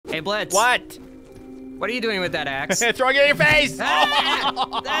Blitz. What? What are you doing with that axe? Throwing it in your face!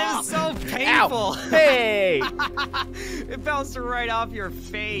 That is so painful. Ow. Hey! It bounced right off your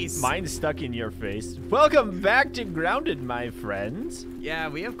face. Mine's stuck in your face. Welcome back to Grounded, my friends. Yeah,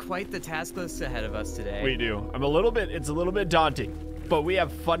 we have quite the task list ahead of us today. We do. It's a little bit daunting, but we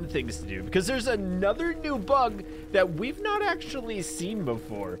have fun things to do because there's another new bug that we've not actually seen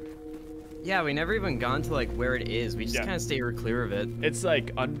before. Yeah, we never even gone to like where it is. We just kind of stay clear of it. It's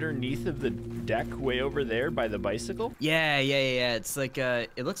like underneath of the deck way over there by the bicycle. Yeah. It's like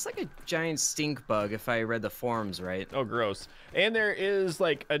it looks like a giant stink bug if I read the forums right. Oh, gross. And there is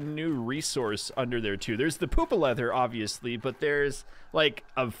like a new resource under there too. There's the poopa leather, obviously, but there's like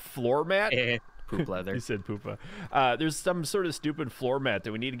a floor mat. Poop leather. You said poopa. There's some sort of stupid floor mat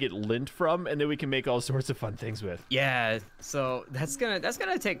that we need to get lint from, and then we can make all sorts of fun things with. Yeah, so that's gonna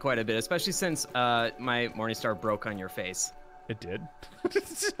take quite a bit, especially since my Morningstar broke on your face. It did.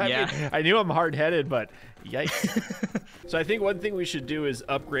 Yeah. I mean, I knew I'm hard-headed, but yikes. So I think one thing we should do is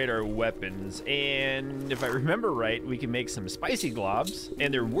upgrade our weapons, and if I remember right, we can make some spicy globs,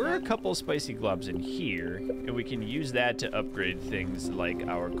 and there were a couple spicy globs in here, and we can use that to upgrade things like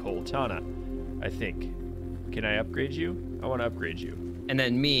our Coltana. I think. Can I upgrade you? I want to upgrade you. And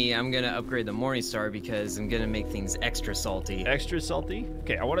then me, I'm gonna upgrade the Morningstar because I'm gonna make things extra salty. Extra salty?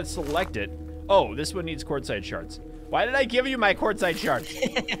 Okay, I want to select it. Oh, this one needs quartzite shards. Why did I give you my quartzite shards?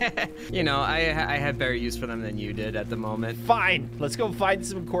 You know, I have better use for them than you did at the moment. Fine, let's go find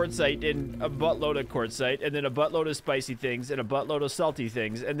some quartzite and a buttload of quartzite, and then a buttload of spicy things, and a buttload of salty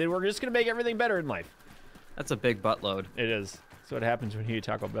things, and then we're just gonna make everything better in life. That's a big buttload. It is. That's what happens when you eat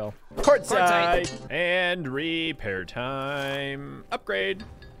Taco Bell. Quartzite! And repair time. Upgrade.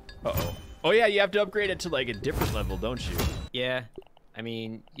 Uh-oh. Oh yeah, you have to upgrade it to like a different level, don't you? Yeah, I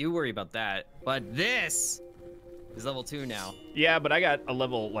mean, you worry about that. But this is level 2 now. Yeah, but I got a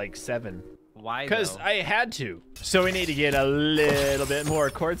level like 7. Why Because I had to. So we need to get a little bit more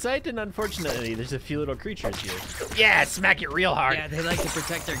quartzite, and unfortunately, there's a few little creatures here. Yeah, smack it real hard. Yeah, they like to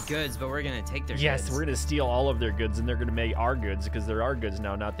protect their goods, but we're gonna take their goods. Yes, we're gonna steal all of their goods, and they're gonna make our goods, because they're our goods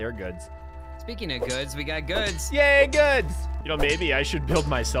now, not their goods. Speaking of goods, we got goods. Yay, goods! You know, maybe I should build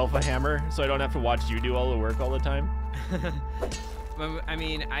myself a hammer, so I don't have to watch you do all the work all the time. I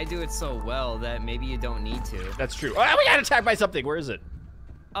mean, I do it so well that maybe you don't need to. That's true. Oh, we got attacked by something. Where is it?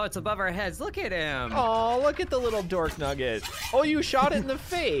 Oh, it's above our heads. Look at him. Oh, look at the little dork nugget. Oh, you shot it in the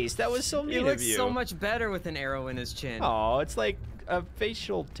face. That was so mean of you. He looks so much better with an arrow in his chin. Oh, it's like a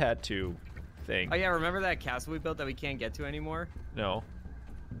facial tattoo thing. Oh, yeah, remember that castle we built that we can't get to anymore? No.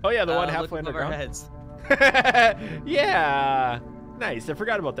 Oh, yeah, the one halfway above underground. our heads. Yeah. Nice. I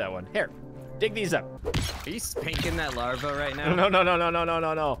forgot about that one. Here, dig these up. Are you spanking that larva right now?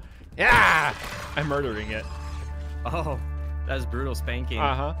 No. Yeah. I'm murdering it. Oh. That was brutal spanking.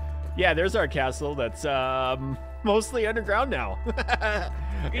 Uh-huh. Yeah, there's our castle that's mostly underground now.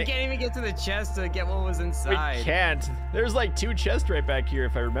 You can't even get to the chest to get what was inside. We can't. There's like 2 chests right back here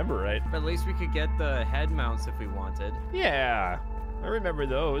if I remember right. But at least we could get the head mounts if we wanted. Yeah, I remember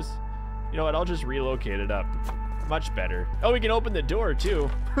those. You know what, I'll just relocate it up. Much better. Oh, we can open the door too.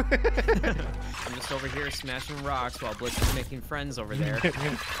 I'm just over here smashing rocks while Blitz is making friends over there.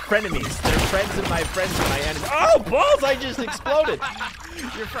 Frenemies. They're friends of my friends and my enemies. Oh, balls! I just exploded.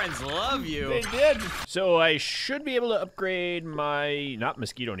 Your friends love you. They did. So I should be able to upgrade my, not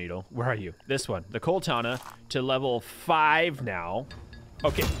mosquito needle. Where are you? This one, the Coltana, to level 5 now.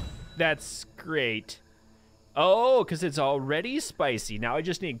 Okay, that's great. Oh, because it's already spicy. Now I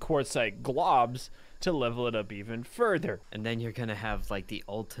just need quartzite globs to level it up even further. And then you're gonna have like the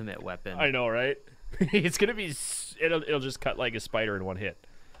ultimate weapon. I know, right? It's gonna be, it'll just cut like a spider in one hit.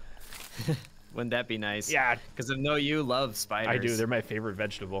 Wouldn't that be nice? Yeah. Because I know you love spiders. I do, they're my favorite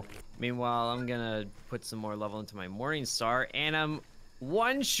vegetable. Meanwhile, I'm gonna put some more level into my Morningstar, and I'm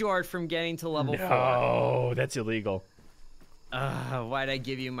 1 short from getting to level 4. Oh, that's illegal. Why'd I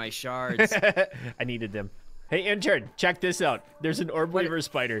give you my shards? I needed them. Hey, intern, check this out. There's an orb weaver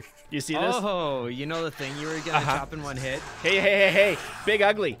spider. You see this? Oh, you know the thing you were gonna chop in 1 hit? Hey. Big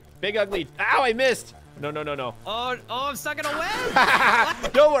ugly. Ow, I missed. No. Oh, I'm stuck in a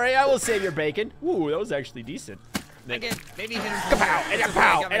web. Don't worry, I will save your bacon. Ooh, that was actually decent. I can maybe hit him. Kapow, and a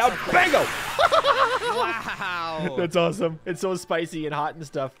pow, and a bango. Wow. That's awesome. It's so spicy and hot and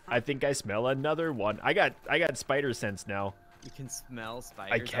stuff. I think I smell another one. I got spider sense now. You can smell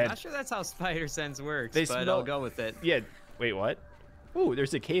spiders. I can. I'm not sure that's how spider sense works, They but smell... I'll go with it. Yeah. Wait, what? Ooh,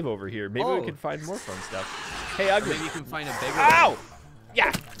 there's a cave over here. Maybe we can find more fun stuff. Hey, ugly. Maybe you can find a bigger Ow! one.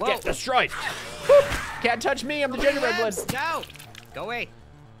 Yeah. Whoa. Get destroyed. Whoop. Can't touch me. I'm the gingerbread blood. No. Go away.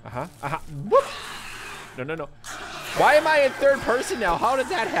 Whoop. No. Why am I in third person now? How did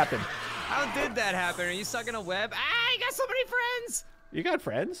that happen? How did that happen? Are you stuck in a web? Ah, you got so many friends. You got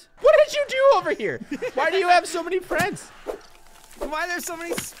friends? What did you do over here? Why do you have so many friends? Why are there so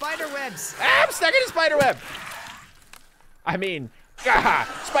many spider webs? Ah, I'm stuck in a spider web. I mean,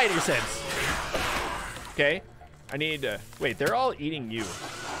 spider sense. Okay, I need to, wait, they're all eating you.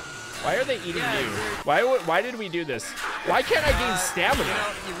 Why are they eating you? Why did we do this? Why can't I gain stamina? You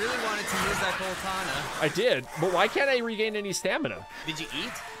know, you really wanted to use that katana. I did, but why can't I regain any stamina? Did you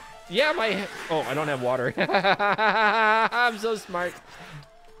eat? Yeah, oh, I don't have water. I'm so smart.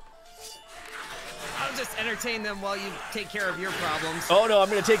 I'll just entertain them while you take care of your problems. Oh no, I'm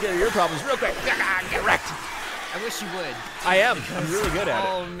gonna take care of your problems real quick. Get wrecked. I wish you would. I am. I'm really good at it.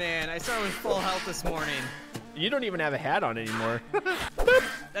 Oh man, I started with full health this morning. You don't even have a hat on anymore.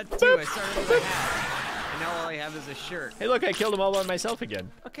 That too, I started with a hat. And now all I have is a shirt. Hey look, I killed them all by myself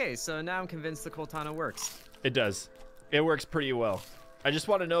again. Okay, so now I'm convinced the katana works. It does. It works pretty well. I just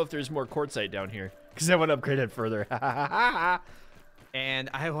want to know if there's more quartzite down here, because I want to upgrade it further. And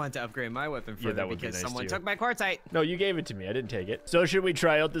I want to upgrade my weapon further because someone took my quartzite. No, you gave it to me. I didn't take it. So should we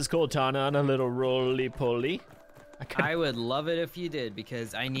try out this katana on a little roly-poly? I would love it if you did,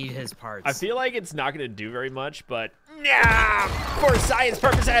 because I need his parts. I feel like it's not going to do very much, but for science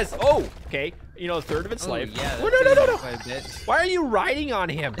purposes. Oh, okay. You know, a third of its life. Yeah, oh, no. Quite a bit. Why are you riding on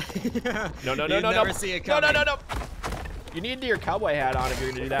him? No. Never see it coming. No. You need your cowboy hat on if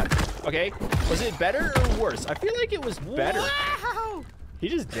you're going to do that. Okay. Was it better or worse? I feel like it was better. Wow. He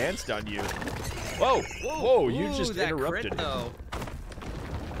just danced on you. Whoa, you just interrupted him.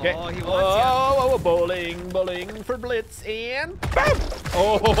 Okay. Oh, he wants you. Bowling for Blitz and bam!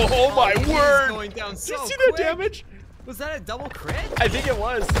 Oh my word! Going down so Did you see quick. that damage? Was that a double crit? I think it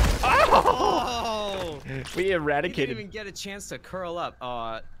was. Oh! We eradicated. You didn't even get a chance to curl up.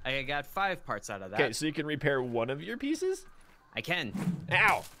 I got 5 parts out of that. Okay, so you can repair one of your pieces? I can.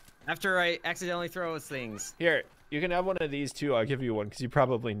 Ow! After I accidentally throw things. Here, you can have one of these too. I'll give you one because you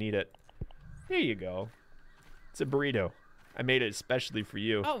probably need it. Here you go. It's a burrito. I made it especially for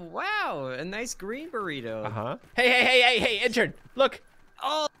you. Oh, wow. A nice green burrito. Uh-huh. Hey, intern. Look.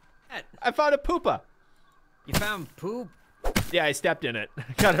 Oh, I found a poopa. You found poop? Yeah, I stepped in it.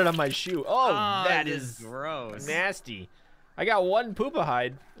 Got it on my shoe. Oh, that is gross. Nasty. I got one poopa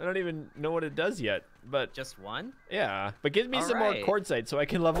hide. I don't even know what it does yet, but just one? Yeah, but give me some more quartzite so I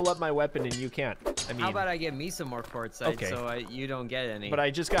can level up my weapon and you can't. I mean, how about I give me some more quartzite so you don't get any? But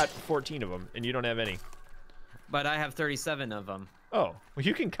I just got 14 of them and you don't have any. But I have 37 of them. Oh, well,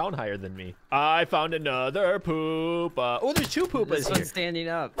 you can count higher than me. I found another poopa. Oh, there's 2 poopas this here. one's standing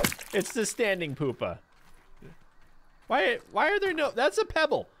up. It's the standing poopa. Why are there no? That's a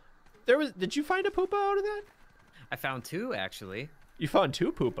pebble. Did you find a poopa out of that? I found 2 actually. You found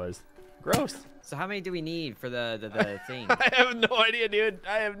 2 poopas. Gross. So how many do we need for the thing? I have no idea, dude.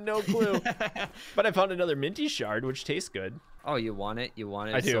 I have no clue. But I found another minty shard, which tastes good. Oh, you want it? You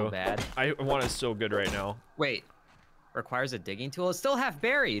want it I do. So bad. I want it so good right now. Wait. Requires a digging tool? It's still half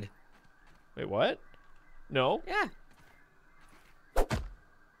buried. Wait, what? No. Yeah.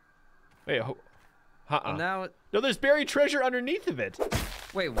 Wait. Well, now. No, there's buried treasure underneath of it.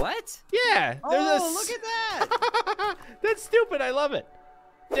 Wait, what? Yeah. Oh, look at that. That's stupid. I love it.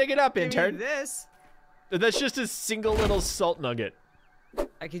 Dig it up, intern. This. That's just a single little salt nugget.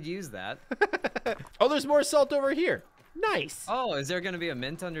 I could use that. Oh, there's more salt over here. Nice. Oh, is there going to be a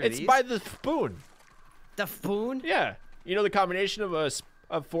mint under these? It's by the spoon. The spoon? Yeah. You know the combination of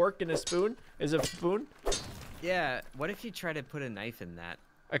a fork and a spoon is a spoon? Yeah. What if you try to put a knife in that?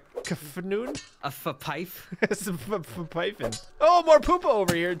 A kafanoon? A pipe? It's a piping. Oh, more poopa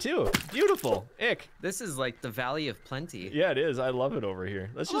over here too. Beautiful. Ick. This is like the Valley of Plenty. Yeah, it is. I love it over here.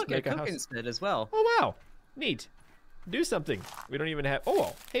 Let's just make a cooking spit as well. Oh wow, neat. Do something. We don't even have.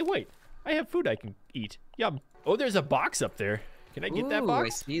 Oh, hey, wait. I have food I can eat. Yum. Oh, there's a box up there. Can I get that box? I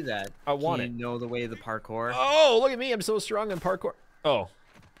see that. I want it. You know the way of the parkour. Oh, look at me. I'm so strong in parkour. Oh,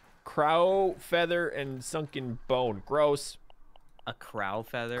 crow feather and sunken bone. Gross. A crow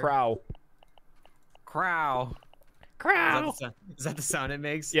feather? Crow. Crow. Crow. Is that the sound it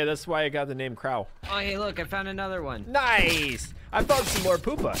makes? Yeah, that's why I got the name Crow. Oh, hey, look, I found another one. Nice. I found some more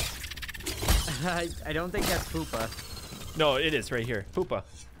poopa. I don't think that's poopa. No, it is right here. Poopa.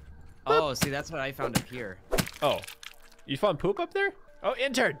 Oh, see, that's what I found up here. Oh, you found poop up there? Oh,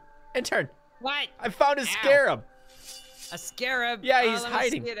 intern. What? I found a scarab. A scarab? Yeah, he's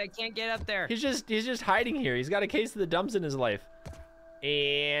hiding. I can't get up there. He's just hiding here. He's got a case of the dumps in his life.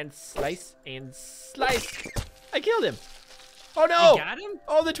 And slice and slice. I killed him. Oh no! You got him?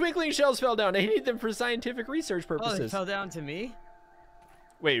 Oh, the twinkling shells fell down. I need them for scientific research Oh, purposes. they fell down to me?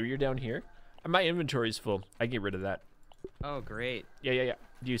 Wait, you're down here? My inventory's full. I can get rid of that. Oh, great. Yeah.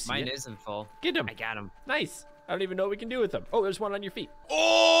 Do you see Mine it? isn't full. Get him. I got him. Nice. I don't even know what we can do with them. Oh, there's one on your feet.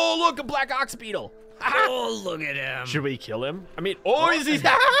 Oh, look, a black ox beetle. Oh, look at him. Should we kill him? I mean, is he?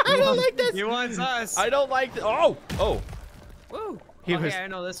 I don't like this. He wants us. I don't like this. Oh. Woo. He Okay, was- I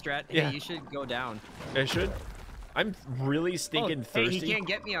know this strat. Yeah. Hey, you should go down. I should. I'm really stinking thirsty. Hey, he can't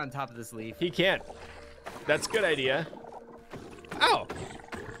get me on top of this leaf. He can't. That's a good idea. Ow.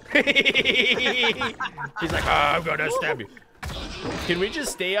 He's like, I'm gonna stab you. Can we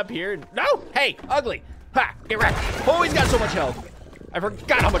just stay up here? No! Hey, ugly! Ha! Get wrecked! Oh, he's got so much health. I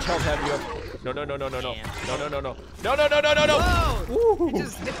forgot how much health have you have. No. Damn. No. Whoa! He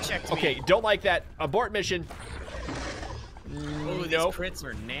just hip checked me. Okay, don't like that. Abort mission. Oh, these Nope. crits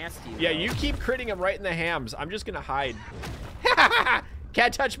are nasty. Yeah, though. you keep critting him right in the hams. I'm just gonna hide.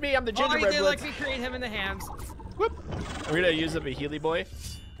 Can't touch me. I'm the Oh, gingerbread he did Blitz. like me create him in the hams. Whoop. I'm gonna use up a Healy boy.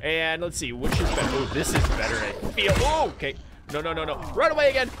 And let's see, which is better? Oh, this is better, I feel. Oh, okay. No. Run away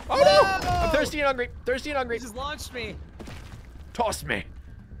again. Oh, no. I'm thirsty and hungry. He just launched me. Toss me.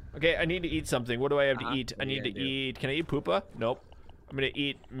 Okay, I need to eat something. What do I have to eat? I what do need you to do? eat. Can I eat poopa? Nope. I'm gonna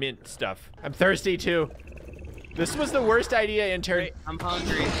eat mint stuff. I'm thirsty too. This was the worst idea, intern. Wait, I'm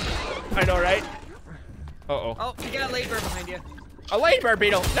hungry. I know, right? Uh-oh. Oh, you got a labor behind you. A ladybird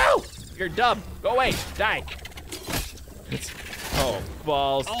beetle. No! You're dumb. Go away. Die. Oh,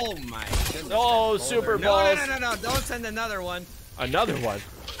 balls. Oh my goodness. Oh, that super boulder. balls. No. Don't send another one. Another one.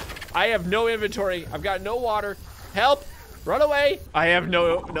 I have no inventory. I've got no water. Help! Run away! I have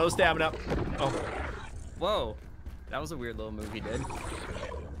no stamina. Oh. Whoa. That was a weird little move he did.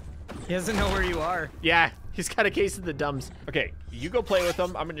 He doesn't know where you are. Yeah, he's got a case of the dumbs. Okay, you go play with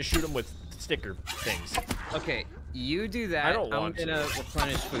them. I'm gonna shoot him with sticker things. Okay, you do that. I don't want I'm gonna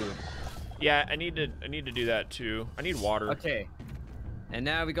replenish food. Yeah, I need to do that too. I need water. Okay. And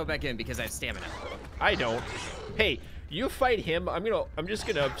now we go back in because I have stamina. I don't. Hey, you fight him. I'm just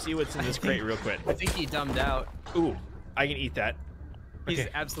gonna see what's in this crate real quick. I think he dumbed out. Ooh, I can eat that. He's Okay.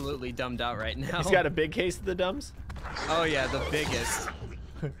 absolutely dumbed out right now. He's got a big case of the dumbs. Oh yeah, the biggest.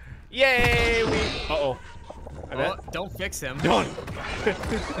 Yay! Uh-oh. I bet. Oh, don't fix him. Don't.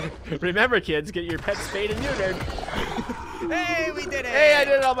 Remember, kids, get your pet spayed and neutered. Hey, we did it! Hey, I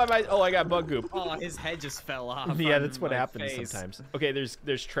did it all by myself. Oh, I got bug goop. Oh, his head just fell off. Yeah, on that's what my happens face. sometimes. Okay,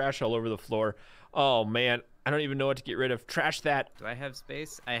 there's trash all over the floor. Oh man, I don't even know what to get rid of. Trash that. Do I have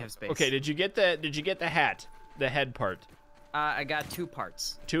space? I have space. Okay, did you get the hat? The head part? I got 2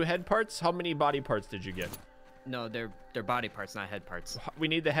 parts. 2 head parts? How many body parts did you get? No, they're body parts, not head parts. We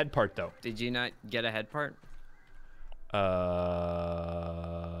need the head part though. Did you not get a head part?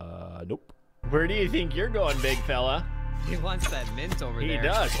 Nope. Where do you think you're going, big fella? He wants that mint over He there.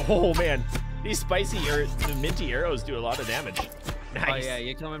 does. Oh man, these spicy or the minty arrows do a lot of damage. Nice. Oh yeah,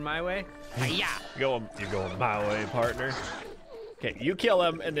 you coming my way? Yeah. You're going my way, partner. Okay, you kill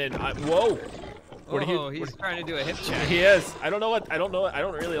him, and then whoa. What are you? He's trying to do a hip check. He is. I don't know. I don't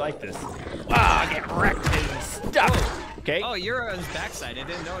really like this. Ah, get wrecked and stuff. Okay. Oh, you're on his backside. I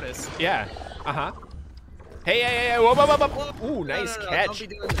didn't notice. Yeah. Uh huh. Hey. Whoa. Ooh, nice No, catch. don't be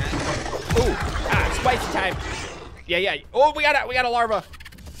doing that. Ooh, spicy time. Yeah. Oh, we got a larva.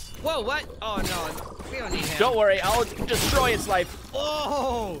 Whoa, what? Oh no, we don't need him. Don't worry, I'll destroy its life.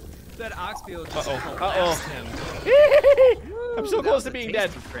 Oh, that ox beetle just collapsed him. I'm so That close was to a being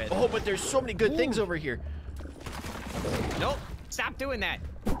dead. tasty crit. Oh, but there's so many good things over here. Nope, stop doing that.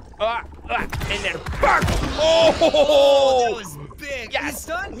 And then bark. Oh, that Oh, was big. Yes.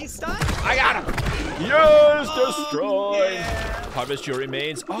 He's stunned. I got him. Yes, destroyed. Yeah. Harvest your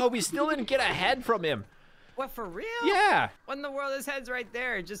remains. Oh, we still didn't get a head from him. What, for real? Yeah. What in the world? His head's right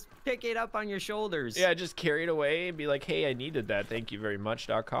there. Just pick it up on your shoulders. Yeah, just carry it away and be like, hey, I needed that. Thank you very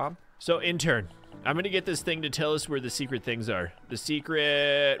much.com. So, intern, I'm going to get this thing to tell us where the secret things are. The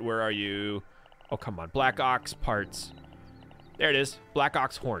secret, where are you? Oh, come on. Black ox parts. There it is. Black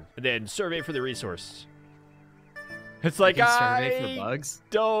ox horn. And then survey for the resource. It's like, You can survey I for bugs.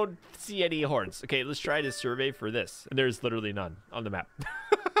 don't see any horns. Okay, let's try to survey for this. And there's literally none on the map.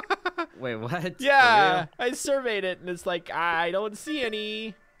 Wait, what? Yeah, I surveyed it, and it's like, I don't see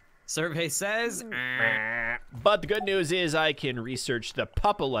any. Survey says. But the good news is I can research the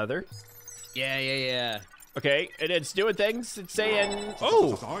puppa leather. Yeah. Okay, and it's doing things. It's saying,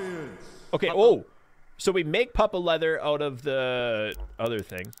 oh. Okay, oh. So we make puppa leather out of the other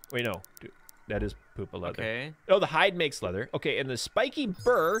thing. Wait, no. That is puppa leather. Okay. Oh, the hide makes leather. Okay, and the spiky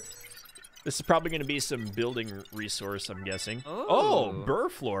burr. This is probably going to be some building resource, I'm guessing. Oh, burr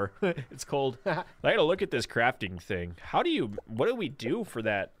floor. It's cold. I gotta look at this crafting thing. What do we do for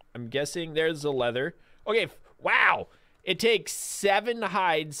that? I'm guessing there's the leather. Okay, wow. It takes 7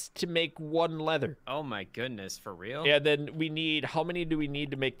 hides to make 1 leather. Oh my goodness, for real? Yeah, then we need, how many do we need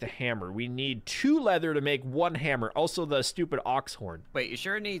to make the hammer? We need 2 leather to make 1 hammer. Also the stupid ox horn. Wait, you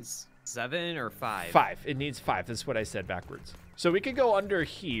sure it needs 7 or 5? 5. It needs 5. That's what I said backwards. So we could go under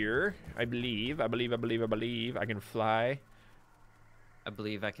here. I believe. I can fly. I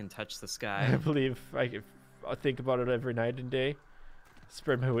believe I can touch the I sky. believe I think about it every night and day.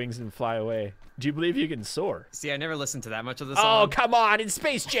 Spread my wings and fly away. Do you believe you can soar? See, I never listened to that much of the Oh, song. come on. It's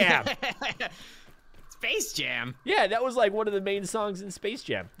Space Jam. Space Jam? Yeah, that was like one of the main songs in Space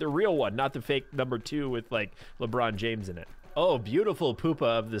Jam. The real one, not the fake number 2 with like LeBron James in it. Oh, beautiful pupa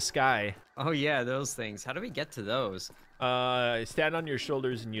of the sky. Oh yeah, those things. How do we get to those? Stand on your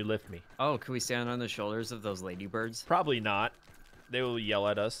shoulders and you lift me. Oh, can we stand on the shoulders of those ladybirds? Probably not. They will yell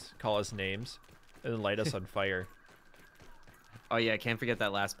at us, call us names, and then light us on fire. Oh yeah, can't forget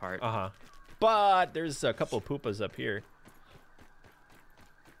that last part. Uh-huh. But there's a couple pupas up here.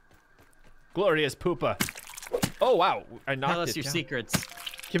 Glorious pupa. Oh, wow. I knocked it Tell us your down. secrets.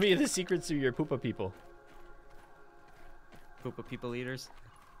 Give me the secrets of your pupa people. Poopa people eaters.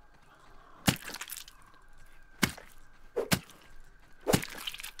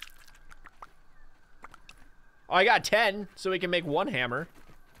 Oh, I got 10, so we can make 1 hammer.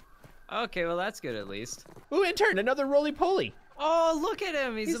 Okay, well that's good at least. Ooh, intern, another roly-poly. Oh, look at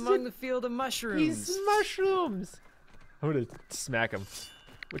him! He's He's among a- the field of mushrooms. He's mushrooms. I'm gonna smack him.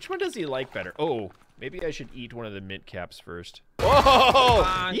 Which one does he like better? Oh, maybe I should eat one of the mint caps first. Whoa!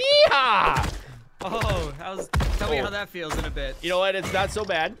 on. Yeehaw! Oh, tell me Oh. how that feels in a bit. You know what? It's not so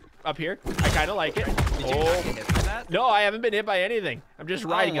bad up here. I kind of like it. Did you not get hit by that? No, I haven't been hit by anything. I'm just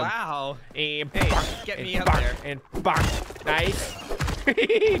riding him. Wow. And Hey, bonk, get and me up bonk, there. And bonk. Nice.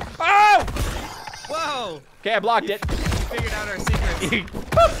 Oh! Whoa! Okay, I blocked it. We figured out our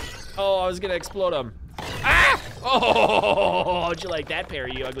secrets. Oh, I was gonna explode him. Ah! Oh, how'd you like that,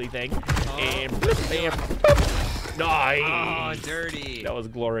 Perry, you ugly thing? And bloop, and boop. Nice. Oh, dirty. That was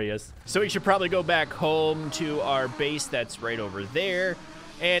glorious. So we should probably go back home to our base that's right over there.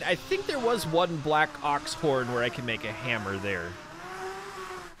 And I think there was 1 black ox horn where I can make a hammer there.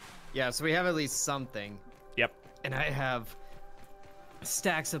 Yeah, so we have at least something. Yep. And I have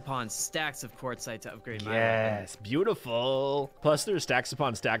stacks upon stacks of quartzite to upgrade my weapon. Yes, beautiful. Plus there's stacks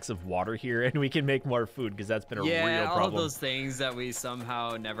upon stacks of water here, and we can make more food because that's been a real Yeah, all problem. of those things that we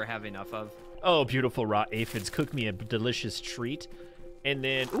somehow never have enough of. Oh, beautiful raw aphids. Cook me a delicious treat. And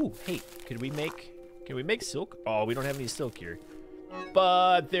then, ooh, hey, can we make silk? Oh, we don't have any silk here.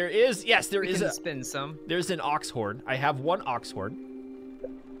 But there is, yes, there We is can a, spin some. there's an ox horn. I have 1 ox horn.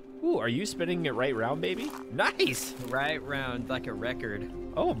 Ooh, are you spinning it right round, baby? Nice. Right round like a record.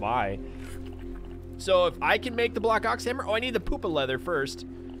 Oh my. So if I can make the black ox hammer, oh, I need the pupa leather first.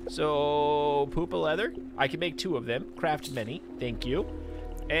 So pupa leather, I can make 2 of them. Craft many, thank you.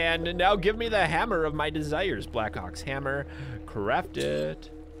 And now give me the hammer of my desires, black ox hammer. Craft it.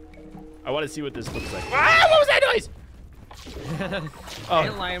 I want to see what this looks like. Ah, what was that noise?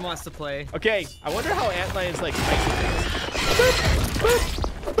 Ant Lion wants to play. Okay, I wonder how ant lions like spicy things. Boop,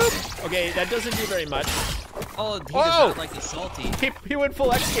 boop, boop. Okay, that doesn't do very much. Oh, he does Oh! not like the salty. He went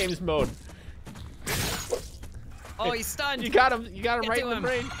full X Games mode. Oh, he's stunned. You got him. You got him Get right to in the him.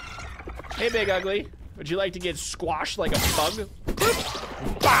 brain. Hey, Big Ugly. Would you like to get squashed like a bug?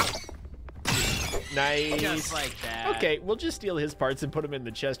 Bah! Nice. Just like that. Okay, we'll just steal his parts and put them in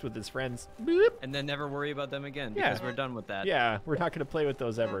the chest with his friends. Boop. And then never worry about them again Yeah. because we're done with that. Yeah, we're not gonna play with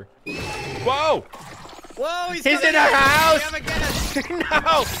those ever. Whoa! Whoa, he's He's coming in our house! We have a guest.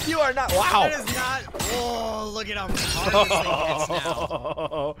 No, you are not. Wow. That is not. Whoa, look at how hard this thing gets now.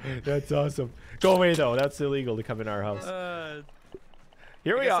 Oh, that's awesome. Go away though. That's illegal to come in our house.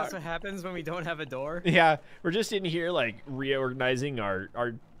 Here I we guess are. that's what happens when we don't have a door. Yeah, we're just in here like reorganizing our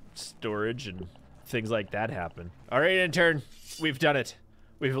storage and things like that happen. All right, intern, we've done it.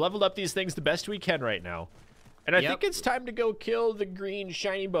 We've leveled up these things the best we can right now. And I Yep. think it's time to go kill the green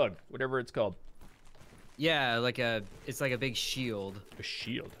shiny bug, whatever it's called. Yeah, it's like a big shield. A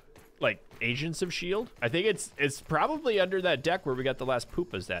shield. Like Agents of S.H.I.E.L.D.? I think it's probably under that deck where we got the last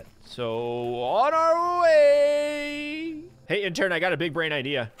poopas at. So on our way. Hey, intern, I got a big brain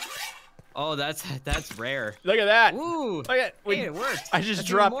idea. Oh, that's rare. Look at that. Ooh. Look at Hey, it worked. I just That's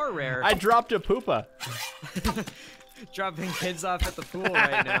dropped even more rare. I dropped a poopa. Dropping kids off at the pool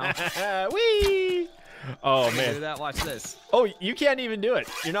right now. Whee! Oh I can do man. that. Watch this. Oh, you can't even do it.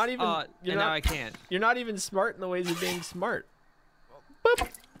 You're not even. And You're now not. I can't. You're not even smart in the ways of being smart. Boop.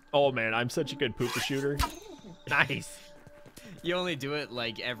 Oh man, I'm such a good pooper shooter. Nice. You only do it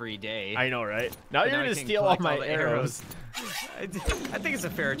like every day. I know, right? Now But you're I gonna can steal all collect my the arrows. I think it's a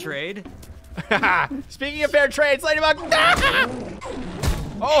fair trade. Speaking of fair trade, Sladybug.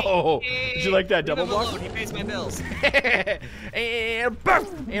 Oh, did you like that double block? He pays my bills. And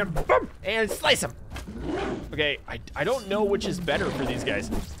boom, and slice him. Okay, I don't know which is better for these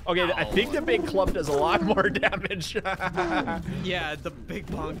guys. Okay, I think the big club does a lot more damage. Yeah, the big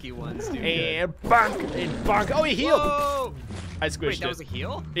bonky ones do. And bonk. Oh, he healed. Whoa! I squished Wait, that it. was a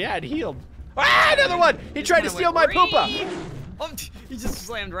heal? Yeah, it healed. Ah, another one. He tried to steal my poopa. Oh, he just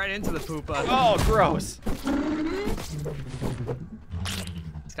slammed right into the poopa. Oh, gross.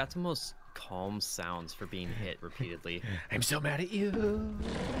 It's got the most calm sounds for being hit repeatedly. I'm so mad at you.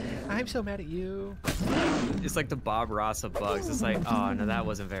 I'm so mad at you. It's like the Bob Ross of bugs. It's like, oh, no, that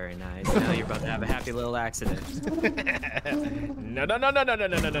wasn't very nice. Now you're about to have a happy little accident. No. No.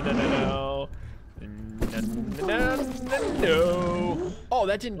 Oh,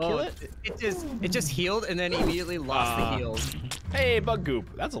 that didn't kill it? It just healed and then immediately lost the heals. Hey, bug goop.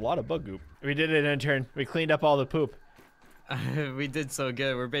 That's a lot of bug goop. We did it, intern. We cleaned up all the poop. We did so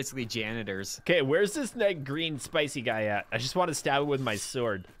good. We're basically janitors. Okay, where's this green spicy guy at? I just want to stab him with my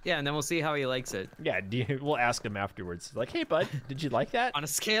sword. Yeah, and then we'll see how he likes it. Yeah, we'll ask him afterwards. Like, hey, bud, did you like that? On a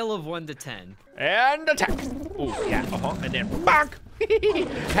scale of 1 to 10. And attack. Oh, yeah, and then bonk.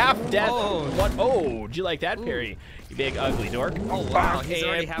 Half death. Oh. One. Oh, did you like that, Perry? You big ugly dork. Oh, wow, Bonk, he's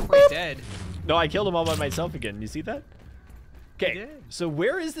already and halfway boop. dead. No, I killed him all by myself again. You see that? Okay, did. so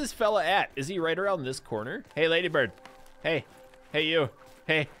where is this fella at? Is he right around this corner? Hey, Ladybird. Hey. Hey, you.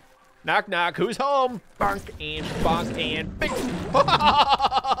 Hey. Knock, knock. Who's home? Bonk and big.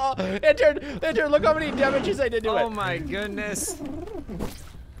 Enter. Look how many damages I did to it. Oh, my goodness.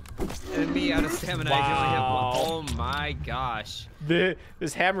 And me out of stamina. Wow. I can only have one. Oh, my gosh.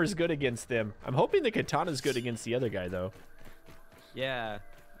 This hammer's good against them. I'm hoping the katana's good against the other guy, though. Yeah.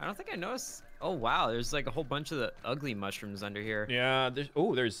 I don't think I noticed. Oh, wow. There's like a whole bunch of the ugly mushrooms under here. Yeah.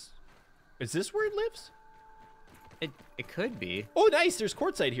 Is this where it lives? It could be. Oh, nice. There's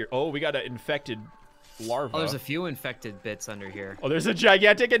quartzite here. Oh, we got an infected larva. Oh, there's a few infected bits under here. Oh, there's a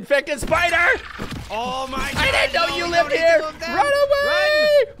gigantic infected spider. Oh, my God. I didn't know you lived here. Run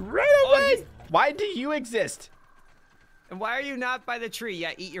away. Run away. Why do you exist? And why are you not by the tree?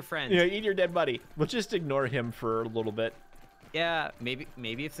 Yeah, eat your friend. Yeah, eat your dead buddy. We'll just ignore him for a little bit. Yeah, maybe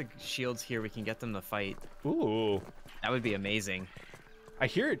if the shield's here, we can get them to fight. Ooh. That would be amazing. I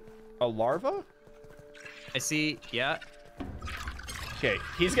hear a larva. I see, yeah. Okay,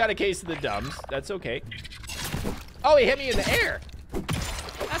 he's got a case of the dumbs. That's okay. Oh, he hit me in the air.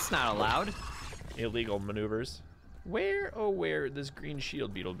 That's not allowed. Illegal maneuvers. Where this green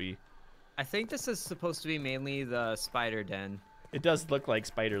shield beetle be? I think this is supposed to be mainly the spider den. It does look like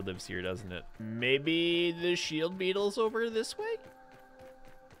spider lives here, doesn't it? Maybe the shield beetle's over this way?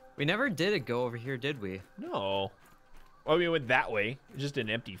 We never did go over here, did we? No. Well, we went that way. Just an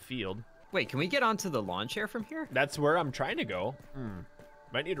empty field. Wait, can we get onto the lawn chair from here? That's where I'm trying to go.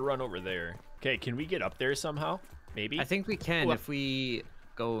 Might need to run over there. Okay, can we get up there somehow? Maybe? I think we can if we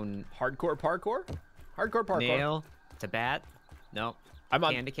go hardcore parkour? Hardcore parkour. nail to bat. No. I'm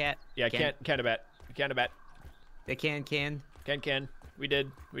on. Can to cat. Yeah, can to bat. They can. Can. We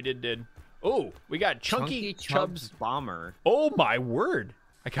did. Oh, we got Chunky Chub's bomber. Oh my word.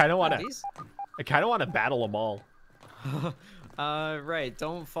 I kind of want to battle them all. Right.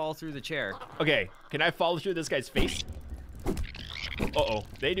 Don't fall through the chair. Okay, can I fall through this guy's face? Uh-oh.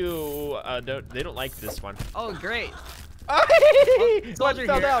 They do, they don't like this one. Oh, great. It's Well,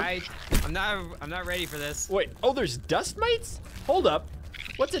 here. I'm not ready for this. Wait, oh, there's dust mites? Hold up.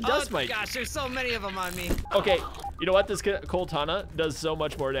 What's a dust mite? Gosh, there's so many of them on me. Okay, you know what? This Coltana does so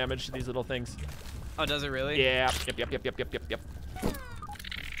much more damage to these little things. Oh, does it really? Yeah. Yep.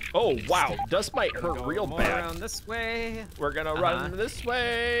 Oh, wow. Dust mite hurt real bad. Around this way. We're gonna run this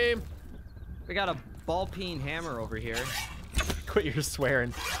way. We got a ball peen hammer over here. Quit your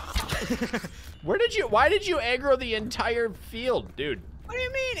swearing. Why did you aggro the entire field, dude? What do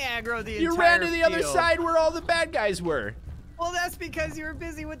you mean aggro the entire You ran to the other field? side where all the bad guys were. Well, that's because you were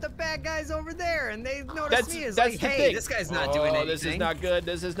busy with the bad guys over there, and they noticed me as that's like, the hey, thing. this guy's not doing anything. This is not good.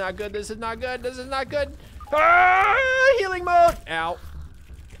 This is not good. This is not good. This is not good. Ah, healing mode. Ow.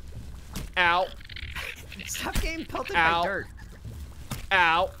 Ow. Stop getting pelted Ow. by dirt.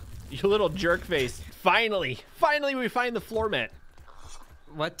 Ow. You little jerk face. Finally we find the floor mat.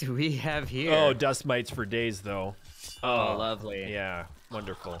 What do we have here? Oh, dust mites for days, though. Oh, lovely. Yeah,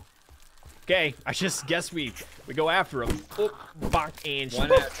 wonderful. Okay, I just guess we go after him. Oh, bonk, and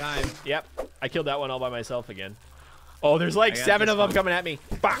One at a time. Yep, I killed that one all by myself again. Oh, there's like 7 of them coming at me.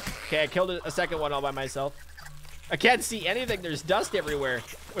 Bonk. Okay, I killed a second one all by myself. I can't see anything. There's dust everywhere,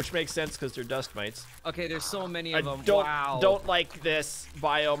 which makes sense because they're dust mites. Okay, there's so many of them. Don't Wow. don't like this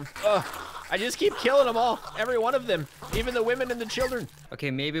biome. Ugh. I just keep killing them all. Every one of them. Even the women and the children. Okay,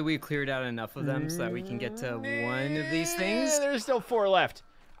 maybe we cleared out enough of them so that we can get to one of these things. There's still 4 left.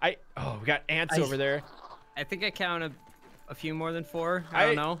 Oh, we got ants over there. I think I count a few more than 4. I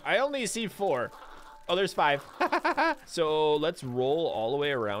don't know. I only see 4. Oh, there's 5. So let's roll all the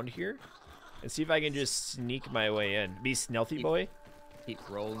way around here and see if I can just sneak my way in. Be stealthy, boy. Keep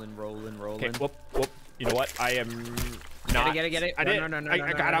rolling. Okay, whoop. You know what? I am not. Get it. I did. No,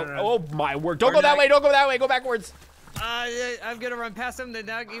 I got out. Oh my word! Don't go that way. Don't go that way. Go backwards. I'm gonna run past them. They're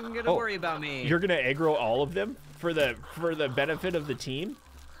not even gonna worry about me. You're gonna aggro all of them for the benefit of the team.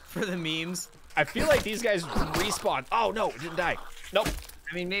 For the memes. I feel like these guys respawn. Oh no, didn't die. Nope.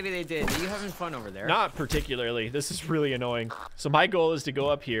 I mean, maybe they did. Are you having fun over there? Not particularly. This is really annoying. So my goal is to go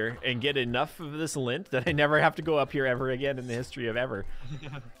up here and get enough of this lint that I never have to go up here ever again in the history of ever.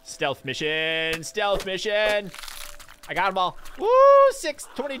 Stealth mission. Stealth mission. I got them all. Woo!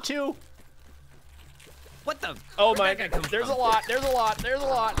 622. What the? Oh my God. There's a lot. There's a lot.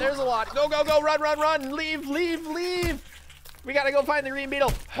 Go. Run. Leave. We gotta go find the green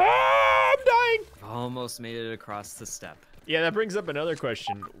beetle. Ah, I'm dying. Almost made it across the step. Yeah, that brings up another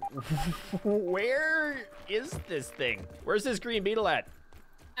question. Where is this thing? Where's this green beetle at?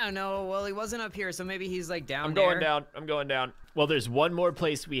 I don't know. Well, he wasn't up here, so maybe he's like down I'm there. going down. Well, there's one more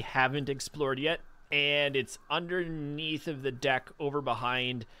place we haven't explored yet, and it's underneath of the deck over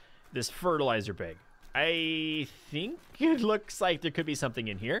behind this fertilizer bag. I think it looks like there could be something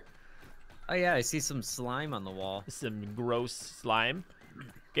in here. Oh yeah, I see some slime on the wall. Some gross slime.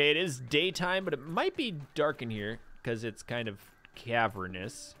 Okay, it is daytime, but it might be dark in here because it's kind of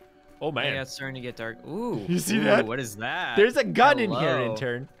cavernous. Oh man, yeah, it's starting to get dark. Ooh, you see that? What is that? There's a gun in here,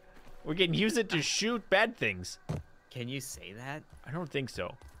 intern. We can use it to shoot bad things. Can you say that? I don't think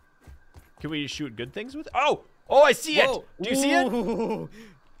so. Can we shoot good things with it? Oh, I see it. Do you see it?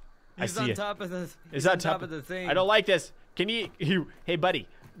 He's on top of the. He's on top of the thing. I don't like this. Can you? Hey, buddy.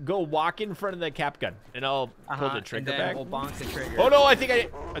 Go walk in front of the cap gun, and I'll pull the trigger back. We'll bonk the trigger. Oh no! I think I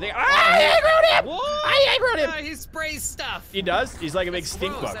aggroed him! What? I aggroed him! He sprays stuff. He does? He's like a big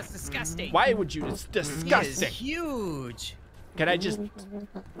stink bug. That's disgusting. Why would you? It's disgusting. He is huge. Can I just?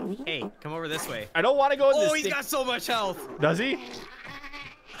 Hey, come over this way. I don't want to go in this. Oh, he's got so much health. Does he?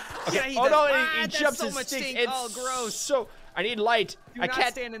 Okay. Yeah, he oh does. no! He jumps so his much stink. stink. It's oh, gross. So I need light. Do I not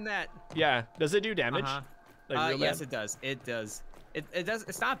can't stand in that. Yeah. Does it do damage? Like real yes, bad? it does. It does. It does.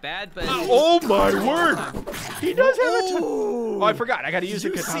 It's not bad, but. Oh my word! He does have a. Oh, I forgot. I gotta use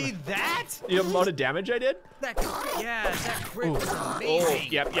Did a you katana. see that? You know the amount of damage I did? That crit was amazing.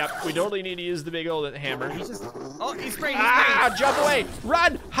 Oh, yep. We totally need to use the big old hammer. He's spraying. Jump away!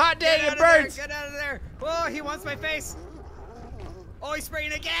 Run! Hot dang, it burns! Get out of there! Oh, he wants my face. Oh, he's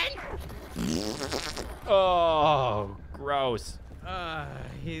spraying again. Oh, gross.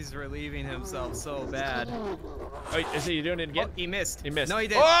 He's relieving himself so bad. Wait, is he doing it again? Oh, he missed. He missed. No, he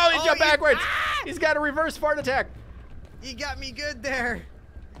did. Oh, he jumped backwards! He's got a reverse fart attack. He got me good there.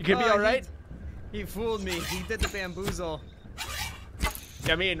 You could be all right. He fooled me. He did the bamboozle.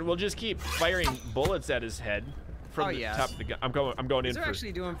 I mean, we'll just keep firing bullets at his head from the top of the gun. I'm going in. They're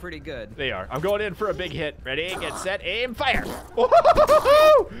actually doing pretty good. They are. I'm going in for a big hit. Ready, get set, aim, fire!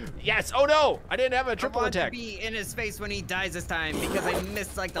 Oh, yes! Oh no! I didn't have a triple attack. I want to be in his face when he dies this time because I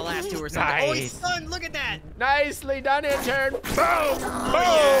missed like the last 2 or something. Nice. Oh, he's stunned! Look at that! Nicely done, intern. Boom!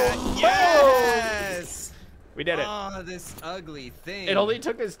 Oh, Boom! yes! We did it. Oh, this ugly thing. It only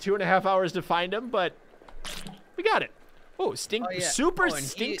took us 2.5 hours to find him, but we got it. Oh, super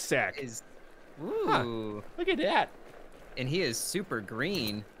stink sack. Ooh. Huh. Look at that. And he is super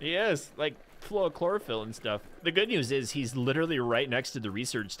green. He is, like full of chlorophyll and stuff. The good news is he's literally right next to the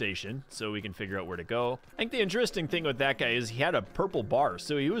research station, so we can figure out where to go. I think the interesting thing with that guy is he had a purple bar,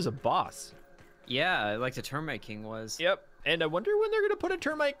 so he was a boss. Yeah, like the Termite King was. Yep. And I wonder when they're going to put a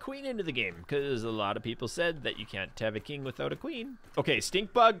Termite Queen into the game, because a lot of people said that you can't have a king without a queen. Okay,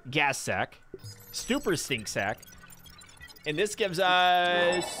 Stinkbug, Gas Sack, Super Stink Sack, and this gives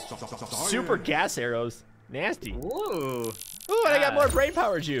us Super Gas Arrows. Nasty. Ooh. Ooh, and I got more brain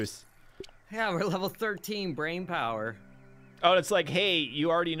power juice. Yeah, we're level 13 brain power. Oh, it's like, hey, you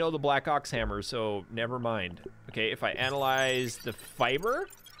already know the Black Ox Hammer, so never mind. Okay, if I analyze the fiber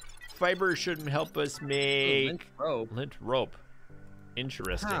shouldn't help us make lint rope.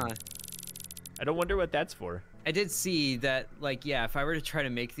 Interesting. Huh. I don't wonder what that's for. I did see that, like, yeah, if I were to try to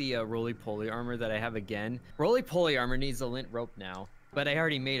make the roly-poly armor that I have again, roly-poly armor needs a lint rope now. But I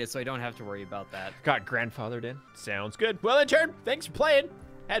already made it, so I don't have to worry about that. Got grandfathered in. Sounds good. Well, intern, thanks for playing.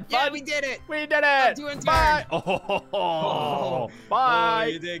 Had fun. Yeah, we did it. We did it. I'm doing Bye. turn. Bye. Oh,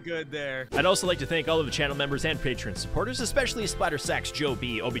 you did good there. I'd also like to thank all of the channel members and Patreon supporters, especially Splatter Sacks, Joe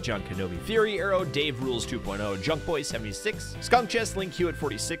B, Obi-John Kenobi, Fury Arrow, Dave Rules 2.0, Junk Boy 76, Skunk Chest, Link Hewitt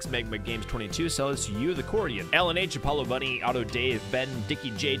 46, Magma Games 22, Celis You the Cordian, Alan H, Apollo Bunny, Auto Dave, Ben,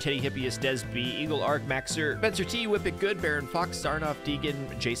 Dickie J, Teddy Hippias, Des B, Eagle Arc, Maxer, Spencer T, Whip It Good, Baron Fox, Sarnoff,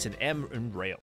 Deegan, Jason M, and Rail.